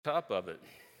Top of it.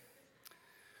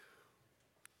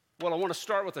 Well, I want to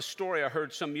start with a story I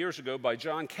heard some years ago by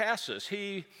John Cassis.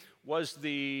 He was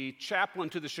the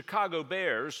chaplain to the Chicago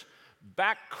Bears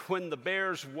back when the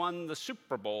Bears won the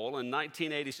Super Bowl in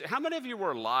 1986. How many of you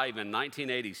were alive in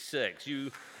 1986?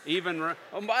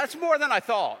 That's more than I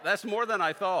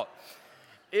thought.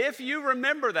 If you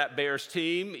remember that Bears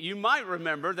team, you might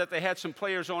remember that they had some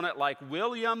players on it like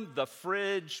William the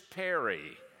Fridge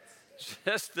Perry.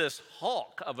 Just this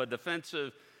hulk of a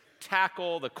defensive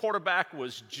tackle. The quarterback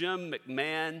was Jim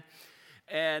McMahon.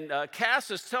 And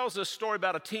Cassis tells this story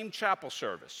about a team chapel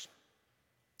service.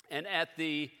 And at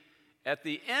the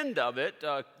end of it,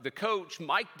 the coach,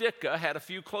 Mike Ditka, had a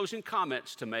few closing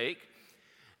comments to make.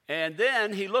 And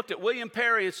then he looked at William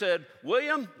Perry and said,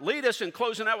 "William, lead us in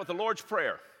closing out with the Lord's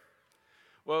Prayer."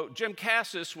 Well, John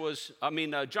Cassis was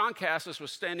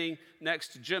standing next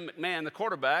to Jim McMahon, the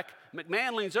quarterback.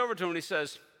 McMahon leans over to him and he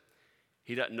says,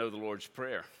 "He doesn't know the Lord's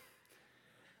Prayer."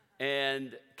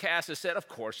 And Cassis said, "Of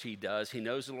course he does. He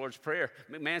knows the Lord's Prayer."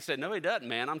 McMahon said, "No, he doesn't,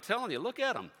 man. I'm telling you, look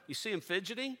at him. You see him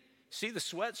fidgeting? See the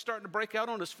sweat starting to break out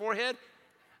on his forehead?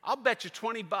 I'll bet you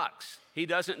 $20 he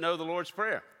doesn't know the Lord's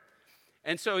Prayer."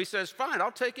 And so he says, "Fine,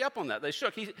 I'll take you up on that." They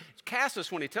shook.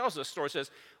 Cassis, when he tells this story, says,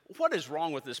 "What is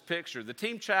wrong with this picture? The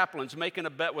team chaplain's making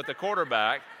a bet with the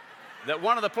quarterback that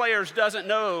one of the players doesn't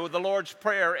know the Lord's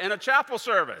Prayer in a chapel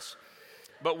service."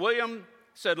 But William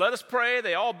said, "Let us pray."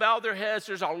 They all bowed their heads.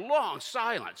 There's a long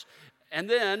silence. And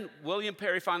then William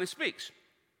Perry finally speaks.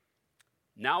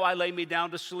 "Now I lay me down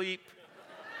to sleep.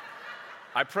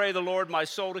 I pray the Lord my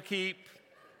soul to keep.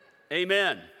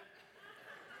 Amen."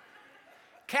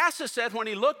 Cassis said when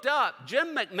he looked up,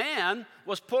 Jim McMahon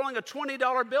was pulling a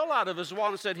 $20 bill out of his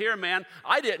wallet and said, "Here, man,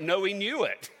 I didn't know he knew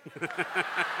it."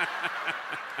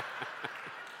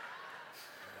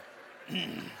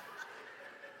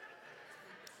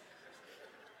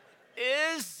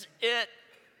 Is it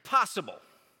possible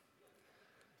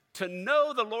to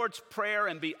know the Lord's Prayer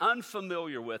and be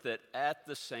unfamiliar with it at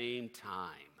the same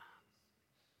time?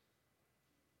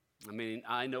 I mean,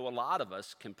 I know a lot of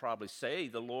us can probably say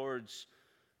the Lord's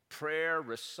Prayer,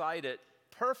 recite it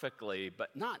perfectly,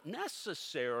 but not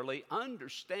necessarily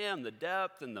understand the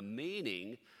depth and the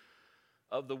meaning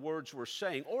of the words we're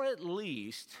saying, or at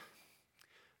least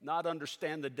not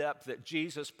understand the depth that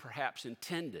Jesus perhaps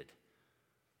intended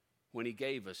when he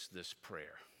gave us this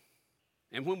prayer.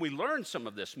 And when we learn some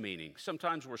of this meaning,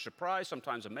 sometimes we're surprised,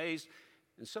 sometimes amazed,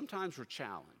 and sometimes we're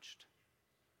challenged.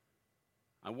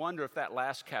 I wonder if that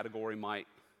last category might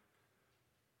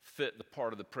fit the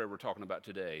part of the prayer we're talking about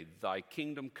today. Thy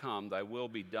kingdom come, thy will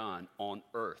be done on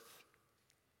earth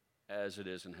as it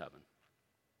is in heaven.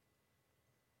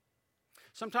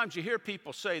 Sometimes you hear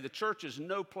people say the church is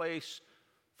no place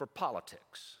for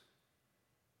politics.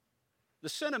 The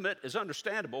sentiment is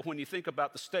understandable when you think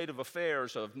about the state of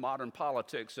affairs of modern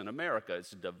politics in America.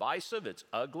 It's divisive, it's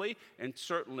ugly, and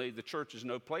certainly the church is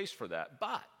no place for that.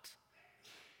 But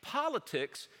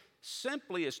politics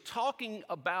simply is talking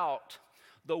about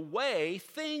the way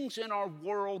things in our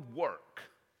world work,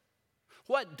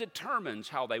 what determines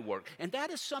how they work. And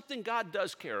that is something God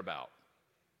does care about.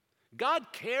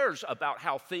 God cares about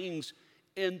how things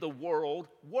in the world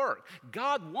work.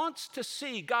 God wants to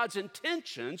see God's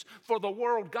intentions for the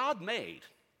world God made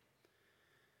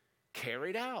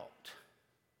carried out.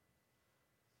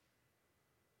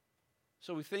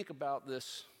 So we think about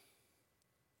this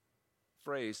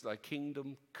phrase, thy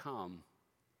kingdom come,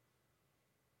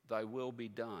 thy will be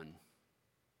done.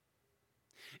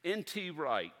 N.T.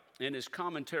 Wright, in his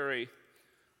commentary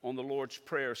on the Lord's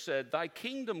Prayer, said, "Thy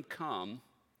kingdom come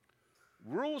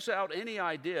rules out any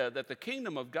idea that the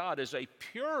kingdom of God is a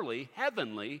purely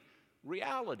heavenly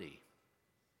reality."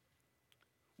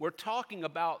 We're talking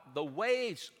about the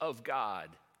ways of God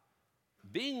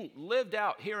being lived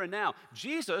out here and now.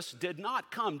 Jesus did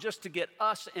not come just to get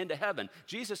us into heaven.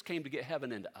 Jesus came to get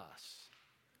heaven into us.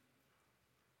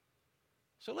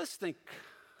 So let's think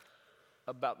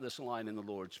about this line in the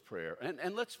Lord's Prayer.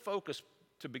 And let's focus,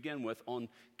 to begin with, on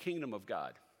kingdom of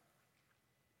God.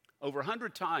 Over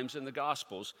 100 times in the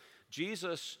Gospels,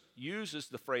 Jesus uses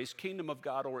the phrase kingdom of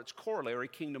God or its corollary,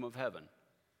 kingdom of heaven.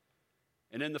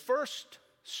 And in the first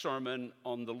sermon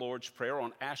on the Lord's Prayer,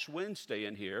 on Ash Wednesday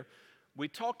in here, we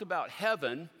talked about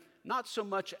heaven not so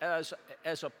much as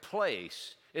a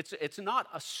place. It's not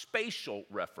a spatial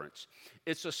reference.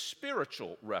 It's a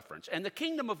spiritual reference. And the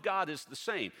kingdom of God is the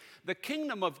same. The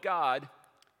kingdom of God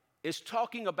is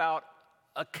talking about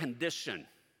a condition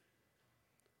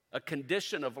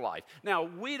of life. Now,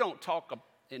 we don't talk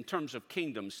in terms of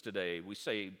kingdoms today. We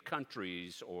say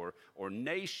countries or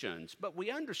nations, but we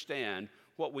understand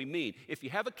what we mean. If you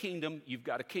have a kingdom, you've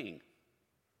got a king.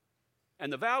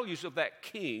 And the values of that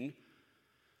king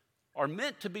are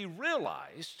meant to be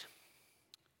realized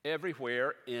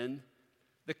everywhere in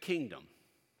the kingdom.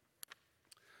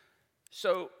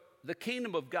 So the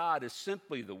kingdom of God is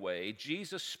simply the way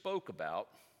Jesus spoke about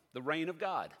the reign of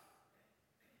God,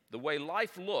 the way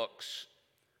life looks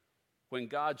when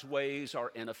God's ways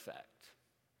are in effect.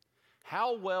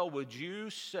 How well would you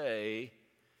say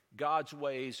God's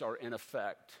ways are in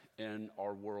effect in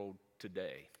our world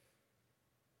today?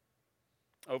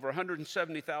 Over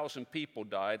 170,000 people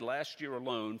died last year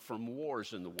alone from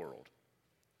wars in the world.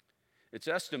 It's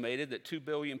estimated that 2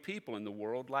 billion people in the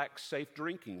world lack safe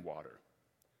drinking water.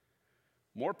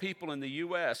 More people in the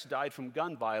U.S. died from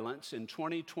gun violence in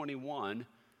 2021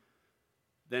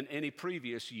 than any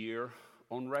previous year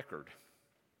on record.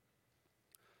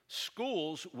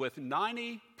 Schools with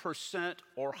 90%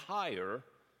 or higher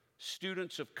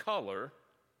students of color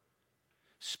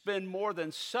spend more than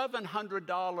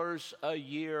 $700 a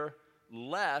year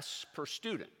less per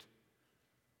student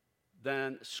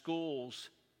than schools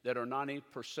that are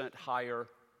 90% higher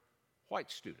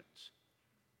white students.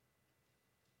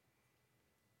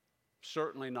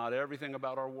 Certainly not everything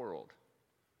about our world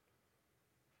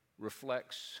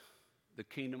reflects the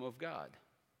kingdom of God.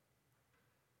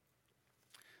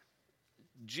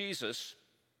 Jesus,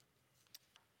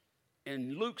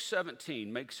 in Luke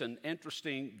 17, makes an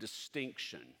interesting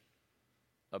distinction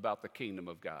about the kingdom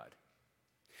of God.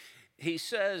 He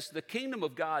says the kingdom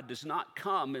of God does not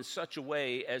come in such a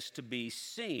way as to be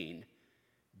seen,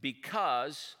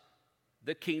 because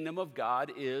the kingdom of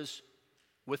God is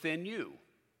within you.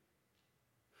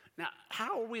 Now,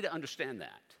 how are we to understand that?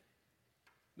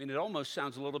 I mean, it almost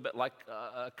sounds a little bit like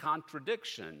a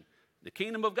contradiction. The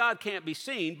kingdom of God can't be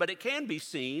seen, but it can be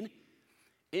seen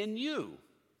in you.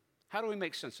 How do we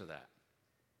make sense of that?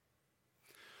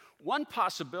 One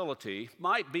possibility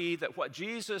might be that what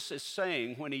Jesus is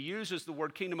saying when he uses the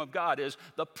word kingdom of God is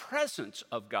the presence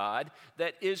of God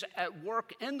that is at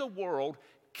work in the world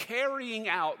carrying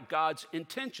out God's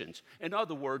intentions. In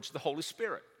other words, the Holy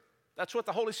Spirit. That's what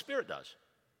the Holy Spirit does.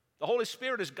 The Holy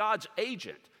Spirit is God's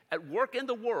agent at work in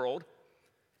the world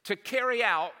to carry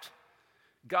out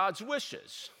God's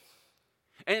wishes.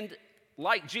 And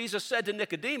like Jesus said to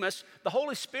Nicodemus, the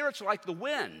Holy Spirit's like the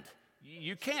wind.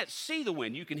 You can't see the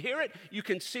wind. You can hear it. You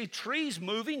can see trees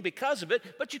moving because of it,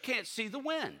 but you can't see the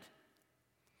wind.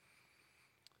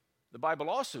 The Bible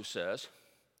also says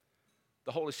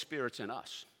the Holy Spirit's in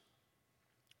us,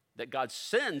 that God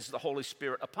sends the Holy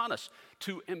Spirit upon us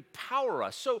to empower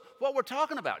us. So what we're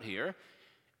talking about here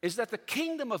is that the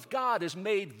kingdom of God is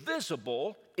made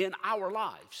visible in our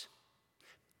lives.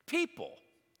 People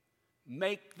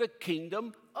make the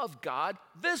kingdom of God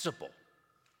visible.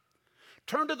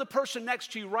 Turn to the person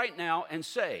next to you right now and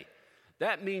say,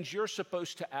 that means you're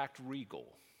supposed to act regal.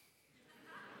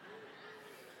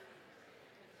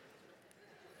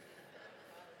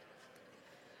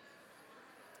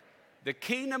 The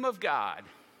kingdom of God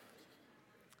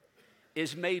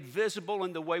is made visible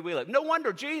in the way we live. No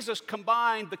wonder Jesus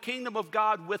combined the kingdom of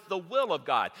God with the will of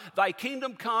God. Thy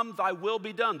kingdom come, thy will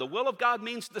be done. The will of God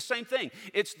means the same thing.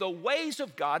 It's the ways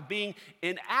of God being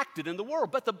enacted in the world.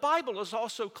 But the Bible is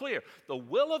also clear. The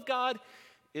will of God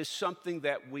is something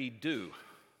that we do.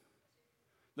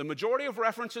 The majority of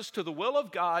references to the will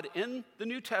of God in the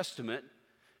New Testament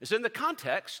is in the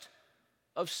context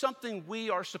of something we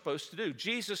are supposed to do.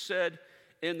 Jesus said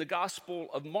in the Gospel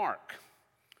of Mark,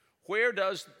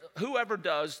 whoever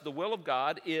does the will of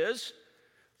God is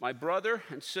my brother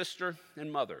and sister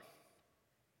and mother.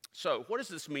 So what does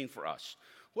this mean for us?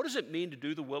 What does it mean to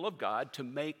do the will of God, to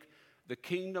make the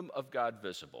kingdom of God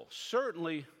visible?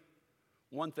 Certainly,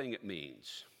 one thing it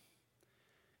means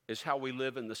is how we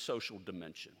live in the social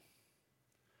dimension.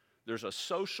 There's a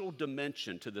social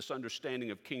dimension to this understanding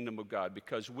of kingdom of God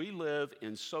because we live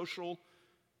in social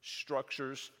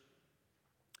structures,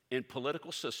 in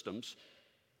political systems,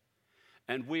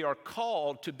 and we are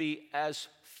called to be as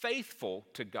faithful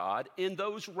to God in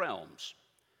those realms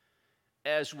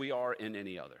as we are in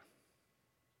any other.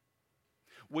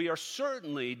 We are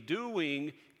certainly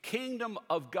doing kingdom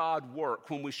of God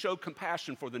work when we show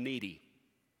compassion for the needy.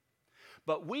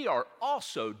 But we are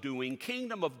also doing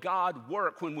kingdom of God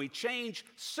work when we change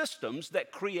systems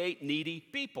that create needy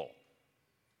people.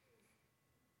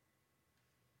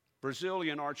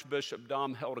 Brazilian Archbishop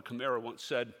Dom Helder Câmara once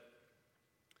said,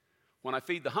 when I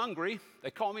feed the hungry,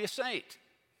 they call me a saint.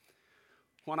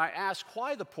 When I ask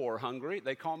why the poor are hungry,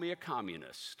 they call me a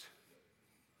communist.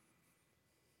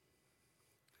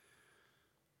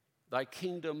 Thy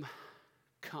kingdom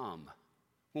come.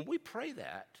 When we pray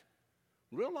that,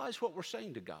 Realize what we're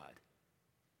saying to God.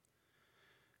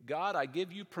 God, I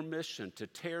give you permission to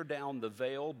tear down the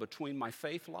veil between my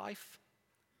faith life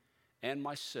and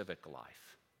my civic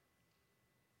life.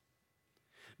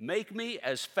 Make me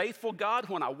as faithful, God,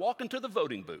 when I walk into the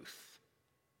voting booth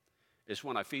as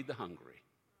when I feed the hungry.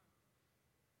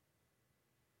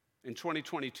 In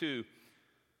 2022,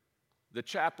 the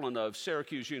chaplain of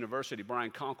Syracuse University,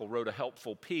 Brian Conkle, wrote a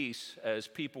helpful piece as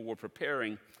people were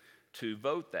preparing to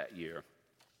vote that year.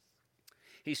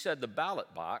 He said the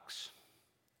ballot box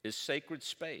is sacred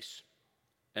space,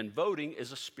 and voting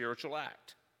is a spiritual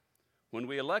act. When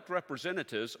we elect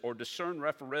representatives or discern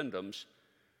referendums,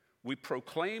 we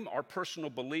proclaim our personal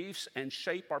beliefs and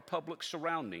shape our public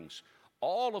surroundings,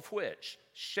 all of which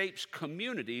shapes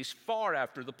communities far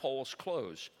after the polls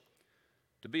close.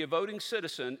 To be a voting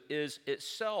citizen is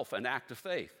itself an act of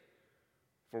faith,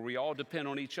 for we all depend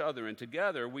on each other, and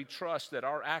together we trust that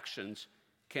our actions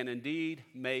can indeed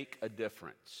make a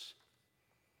difference.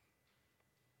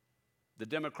 The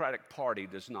Democratic Party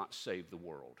does not save the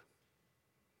world.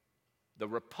 The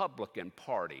Republican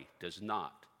Party does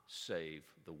not save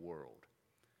the world.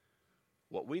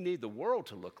 What we need the world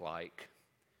to look like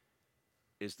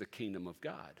is the kingdom of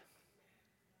God.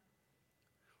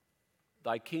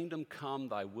 Thy kingdom come,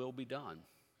 thy will be done.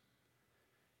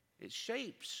 It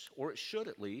shapes, or it should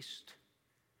at least,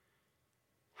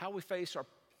 how we face our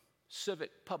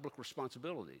civic public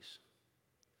responsibilities.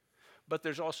 But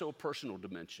there's also a personal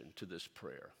dimension to this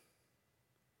prayer.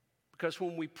 Because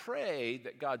when we pray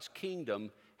that God's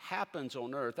kingdom happens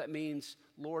on earth, that means,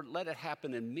 Lord, let it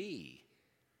happen in me.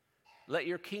 Let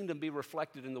your kingdom be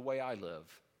reflected in the way I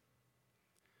live.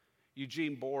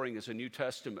 Eugene Boring is a New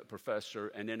Testament professor,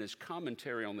 and in his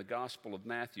commentary on the Gospel of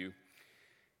Matthew,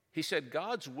 he said,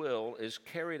 God's will is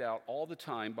carried out all the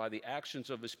time by the actions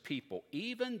of his people,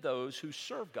 even those who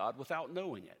serve God without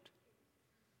knowing it.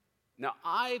 Now,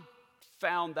 I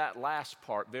found that last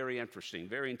part very interesting,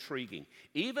 very intriguing.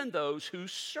 Even those who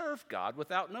serve God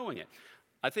without knowing it.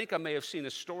 I think I may have seen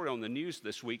a story on the news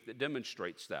this week that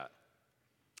demonstrates that.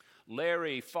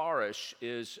 Larry Farish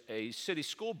is a city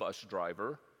school bus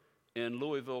driver in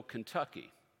Louisville,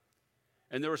 Kentucky.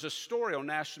 And there was a story on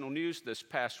national news this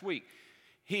past week.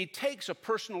 He takes a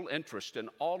personal interest in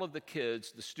all of the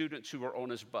kids, the students who are on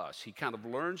his bus. He kind of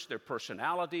learns their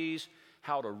personalities,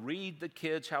 how to read the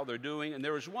kids, how they're doing. And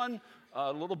there was one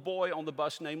little boy on the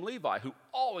bus named Levi who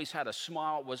always had a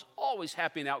smile, was always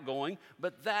happy and outgoing.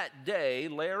 But that day,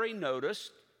 Larry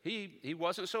noticed he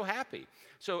wasn't so happy.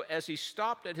 So as he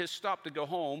stopped at his stop to go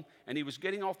home and he was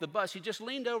getting off the bus, he just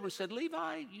leaned over and said,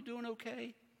 Levi, you doing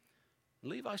okay?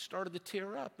 Levi started to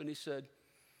tear up and he said,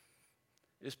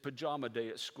 it's pajama day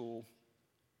at school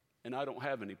and I don't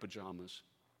have any pajamas.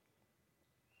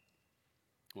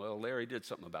 Well, Larry did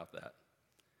something about that.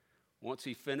 Once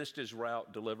he finished his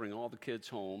route delivering all the kids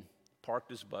home,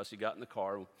 parked his bus, he got in the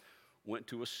car, went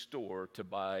to a store to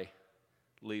buy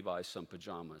Levi some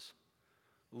pajamas.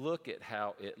 Look at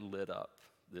how it lit up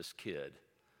this kid.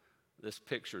 This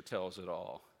picture tells it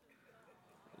all.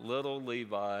 Little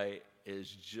Levi is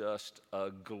just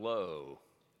aglow.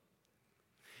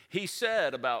 He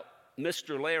said about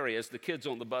Mr. Larry, as the kids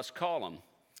on the bus call him,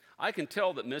 I can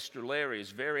tell that Mr. Larry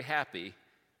is very happy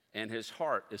and his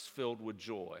heart is filled with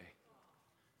joy.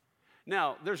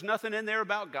 Now, there's nothing in there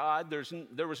about God.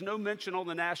 There was no mention on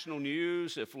the national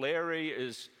news if Larry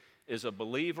is a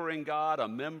believer in God, a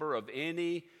member of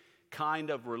any kind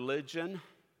of religion.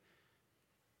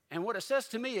 And what it says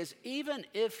to me is, even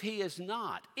if he is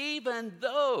not, even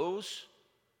those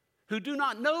who do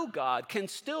not know God can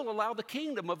still allow the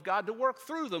kingdom of God to work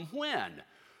through them.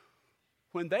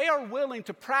 When they are willing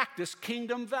to practice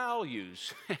kingdom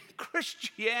values.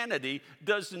 Christianity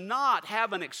does not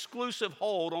have an exclusive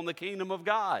hold on the kingdom of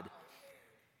God.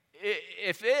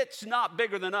 If it's not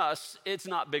bigger than us, it's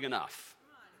not big enough.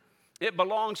 It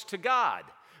belongs to God.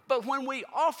 But when we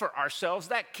offer ourselves,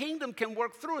 that kingdom can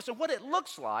work through us. And what it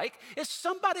looks like is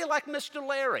somebody like Mr.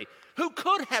 Larry, who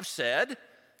could have said,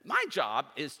 my job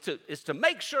is to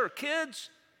make sure kids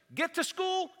get to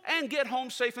school and get home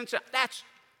safe and sound.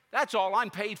 That's all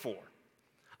I'm paid for.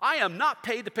 I am not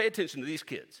paid to pay attention to these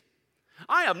kids.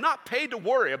 I am not paid to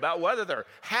worry about whether they're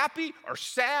happy or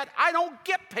sad. I don't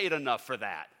get paid enough for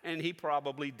that. And he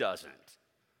probably doesn't.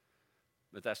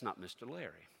 But that's not Mr.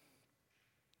 Larry.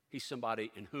 He's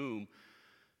somebody in whom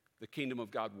the kingdom of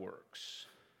God works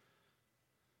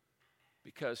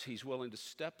because he's willing to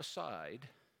step aside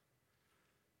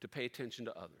to pay attention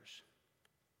to others.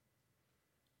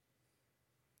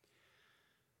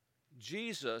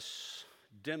 Jesus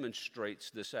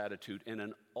demonstrates this attitude in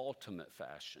an ultimate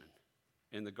fashion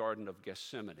in the Garden of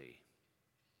Gethsemane.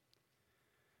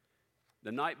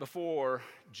 The night before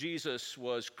Jesus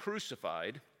was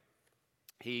crucified,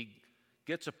 he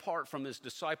gets apart from his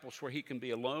disciples where he can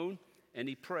be alone, and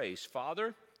he prays,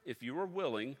 Father, if you are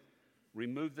willing,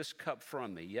 remove this cup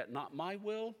from me, yet not my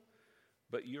will,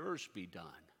 but yours be done.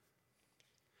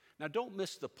 Now, don't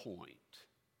miss the point.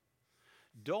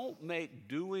 Don't make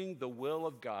doing the will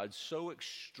of God so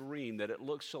extreme that it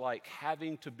looks like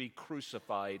having to be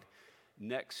crucified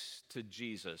next to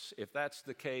Jesus. If that's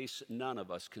the case, none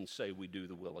of us can say we do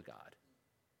the will of God.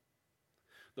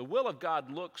 The will of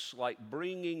God looks like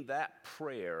bringing that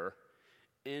prayer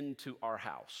into our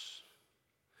house,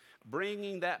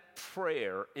 bringing that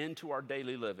prayer into our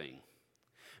daily living,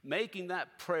 making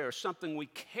that prayer something we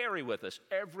carry with us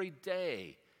every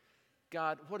day.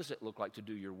 God, what does it look like to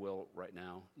do your will right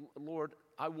now? Lord,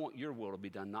 I want your will to be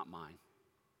done, not mine.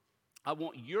 I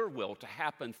want your will to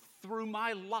happen through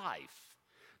my life.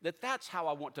 That's how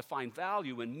I want to find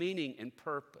value and meaning and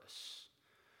purpose.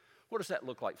 What does that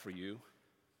look like for you?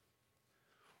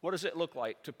 What does it look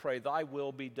like to pray, thy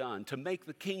will be done, to make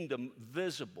the kingdom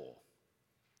visible?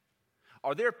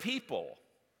 Are there people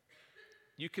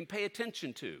you can pay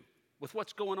attention to with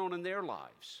what's going on in their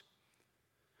lives?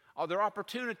 Are there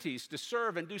opportunities to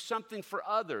serve and do something for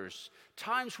others?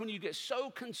 Times when you get so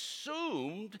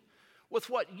consumed with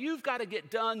what you've got to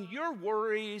get done, your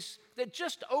worries that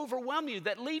just overwhelm you,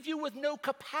 that leave you with no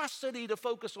capacity to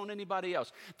focus on anybody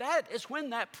else. That is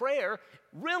when that prayer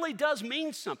really does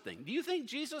mean something. Do you think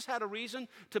Jesus had a reason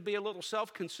to be a little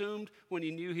self-consumed when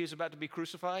he knew he was about to be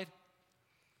crucified?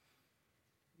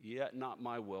 Yet not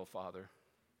my will, Father,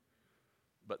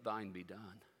 but thine be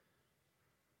done.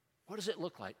 What does it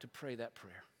look like to pray that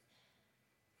prayer?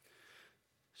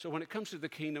 So when it comes to the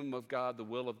kingdom of God, the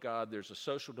will of God, there's a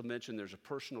social dimension, there's a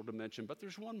personal dimension, but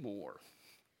there's one more.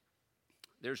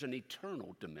 There's an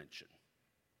eternal dimension.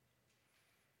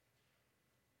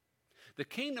 The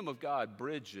kingdom of God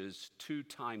bridges two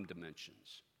time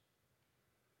dimensions.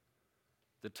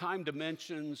 The time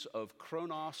dimensions of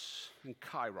chronos and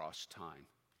kairos time.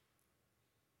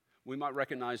 We might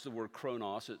recognize the word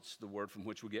chronos. It's the word from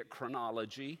which we get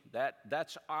chronology.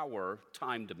 That's our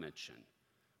time dimension.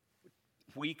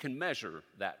 We can measure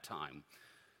that time.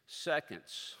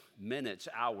 Seconds, minutes,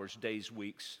 hours, days,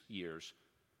 weeks, years.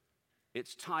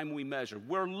 It's time we measure.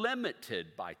 We're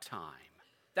limited by time.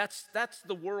 That's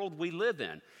the world we live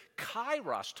in.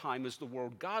 Kairos time is the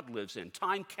world God lives in.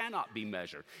 Time cannot be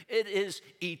measured. It is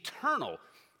eternal.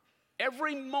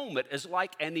 Every moment is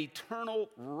like an eternal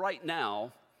right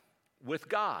now with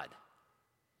God.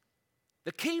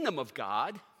 The kingdom of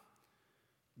God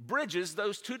bridges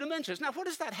those two dimensions. Now, what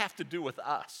does that have to do with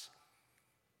us?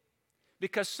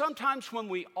 Because sometimes when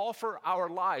we offer our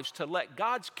lives to let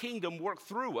God's kingdom work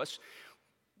through us,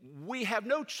 we have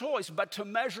no choice but to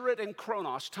measure it in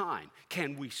chronos time.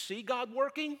 Can we see God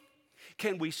working?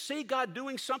 Can we see God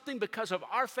doing something because of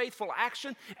our faithful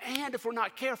action? And if we're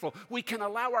not careful, we can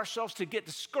allow ourselves to get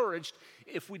discouraged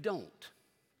if we don't.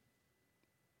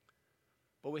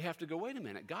 But we have to go, wait a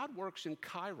minute, God works in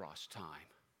kairos time.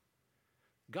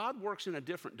 God works in a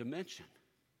different dimension.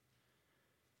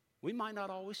 We might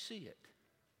not always see it.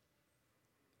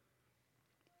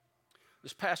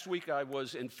 This past week I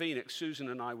was in Phoenix. Susan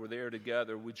and I were there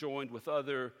together. We joined with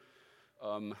other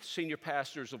senior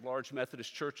pastors of large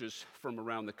Methodist churches from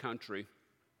around the country.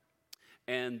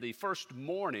 And the first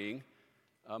morning,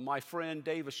 my friend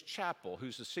Davis Chappell,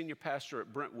 who's the senior pastor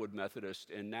at Brentwood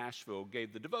Methodist in Nashville,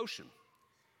 gave the devotion.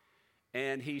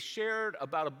 And he shared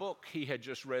about a book he had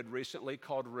just read recently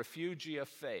called Refugia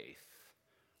Faith.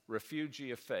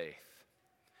 Refugia Faith.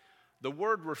 The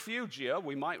word refugia,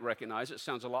 we might recognize it,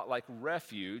 sounds a lot like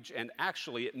refuge, and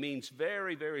actually it means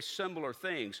very, very similar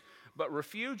things. But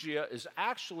refugia is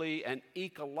actually an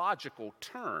ecological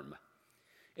term.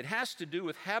 It has to do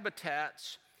with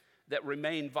habitats that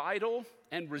remain vital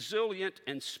and resilient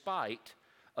in spite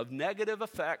of negative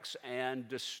effects and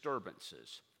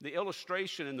disturbances. The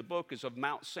illustration in the book is of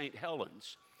Mount St.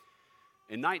 Helens.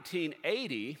 In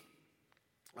 1980,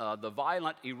 the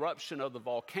violent eruption of the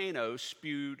volcano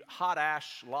spewed hot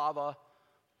ash lava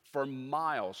for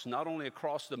miles, not only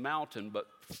across the mountain, but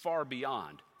far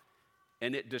beyond.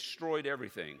 And it destroyed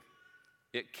everything.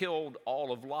 It killed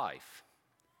all of life.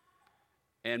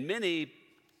 And many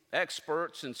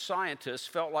experts and scientists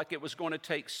felt like it was going to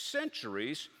take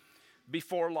centuries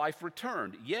before life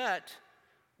returned. Yet,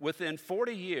 within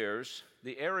 40 years,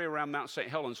 the area around Mount St.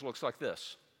 Helens looks like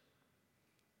this.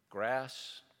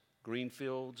 Grass, green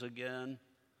fields again,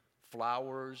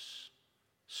 flowers,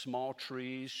 small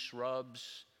trees,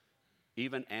 shrubs,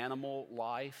 even animal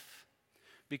life.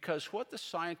 Because what the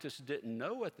scientists didn't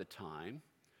know at the time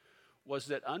was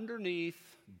that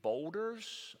underneath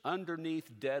boulders,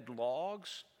 underneath dead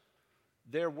logs,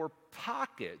 there were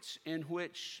pockets in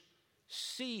which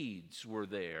seeds were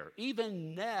there,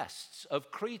 even nests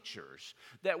of creatures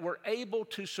that were able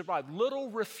to survive,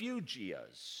 little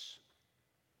refugias,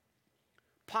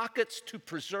 pockets to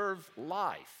preserve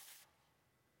life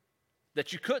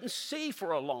that you couldn't see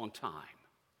for a long time,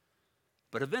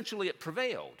 but eventually it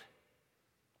prevailed.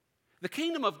 The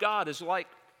kingdom of God is like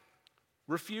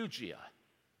refugia.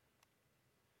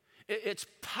 It's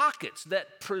pockets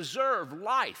that preserve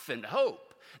life and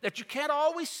hope that you can't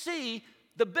always see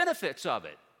the benefits of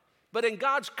it. But in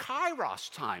God's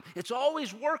kairos time, it's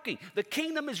always working. The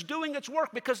kingdom is doing its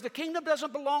work because the kingdom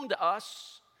doesn't belong to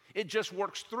us. It just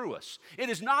works through us. It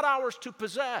is not ours to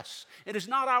possess. It is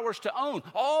not ours to own.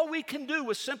 All we can do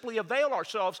is simply avail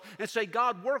ourselves and say,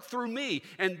 God, work through me.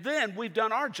 And then we've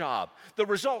done our job. The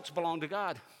results belong to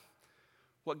God.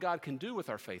 What God can do with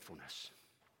our faithfulness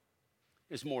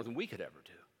is more than we could ever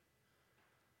do.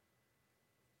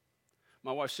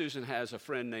 My wife Susan has a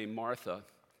friend named Martha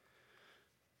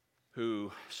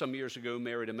who some years ago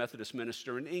married a Methodist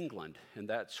minister in England, and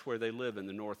that's where they live, in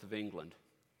the north of England.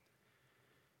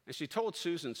 And she told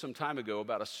Susan some time ago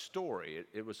about a story.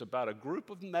 It was about a group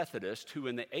of Methodists who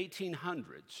in the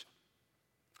 1800s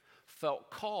felt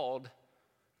called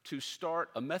to start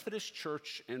a Methodist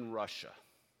church in Russia.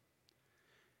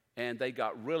 And they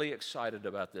got really excited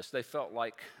about this. They felt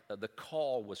like the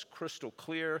call was crystal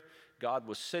clear. God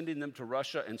was sending them to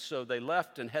Russia, and so they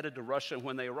left and headed to Russia. And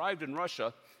when they arrived in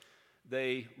Russia,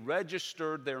 they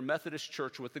registered their Methodist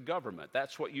church with the government.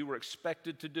 That's what you were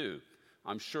expected to do.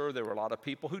 I'm sure there were a lot of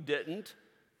people who didn't,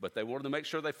 but they wanted to make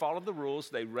sure they followed the rules.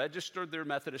 They registered their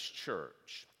Methodist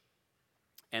church,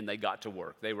 and they got to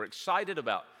work. They were excited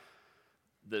about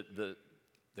the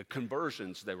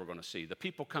conversions they were going to see, the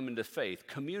people coming to faith,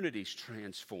 communities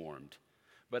transformed.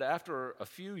 But after a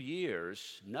few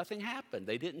years, nothing happened.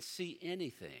 They didn't see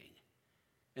anything,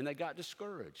 and they got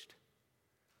discouraged.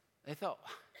 They thought,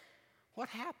 what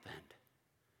happened?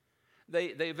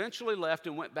 They eventually left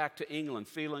and went back to England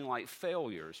feeling like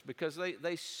failures because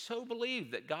they so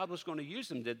believed that God was going to use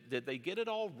them. Did they get it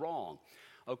all wrong?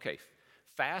 Okay,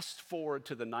 fast forward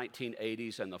to the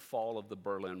 1980s and the fall of the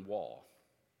Berlin Wall.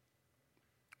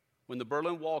 When the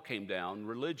Berlin Wall came down,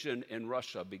 religion in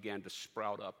Russia began to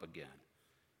sprout up again,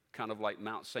 kind of like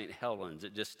Mount St. Helens.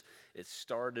 It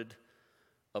started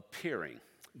appearing.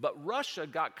 But Russia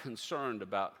got concerned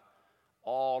about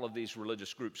all of these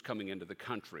religious groups coming into the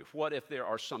country. What if there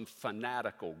are some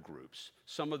fanatical groups?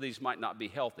 Some of these might not be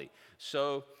healthy.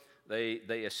 So they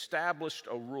established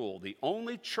a rule. The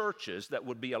only churches that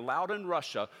would be allowed in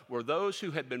Russia were those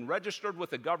who had been registered with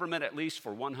the government at least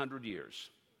for 100 years.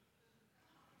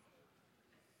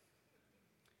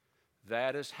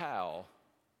 That is how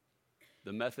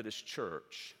the Methodist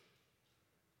Church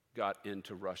got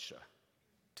into Russia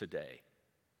today,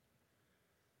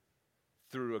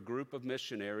 through a group of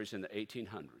missionaries in the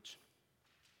 1800s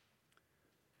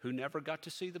who never got to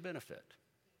see the benefit.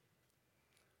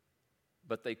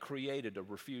 But they created a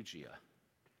refugia.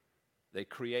 They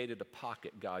created a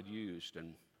pocket God used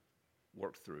and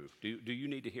worked through. Do you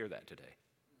need to hear that today?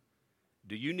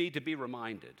 Do you need to be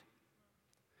reminded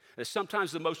that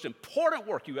sometimes the most important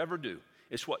work you ever do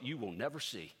is what you will never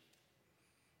see?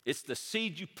 It's the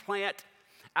seed you plant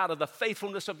out of the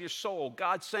faithfulness of your soul.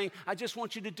 God's saying, I just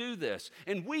want you to do this.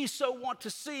 And we so want to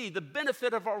see the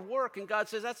benefit of our work. And God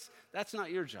says, that's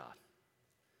not your job.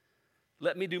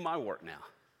 Let me do my work now.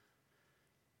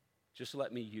 Just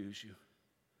let me use you.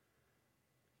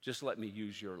 Just let me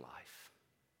use your life.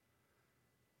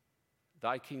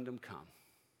 Thy kingdom come.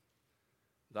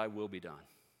 Thy will be done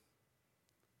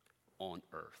on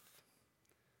earth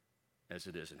as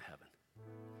it is in heaven.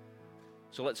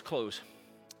 So let's close,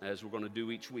 as we're going to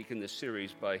do each week in this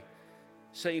series, by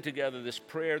saying together this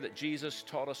prayer that Jesus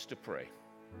taught us to pray.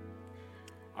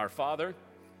 Our Father,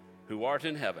 who art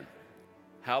in heaven,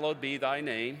 hallowed be thy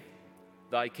name.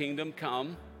 Thy kingdom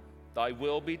come, thy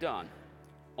will be done,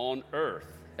 on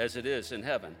earth as it is in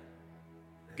heaven.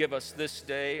 Give us this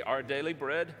day our daily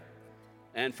bread,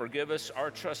 and forgive us our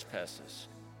trespasses,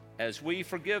 as we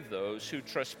forgive those who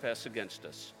trespass against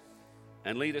us.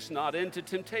 And lead us not into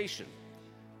temptation,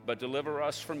 but deliver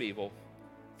us from evil.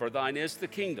 For thine is the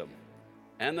kingdom,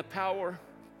 and the power,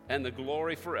 and the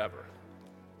glory forever.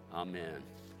 Amen.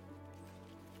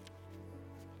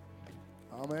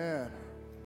 Amen.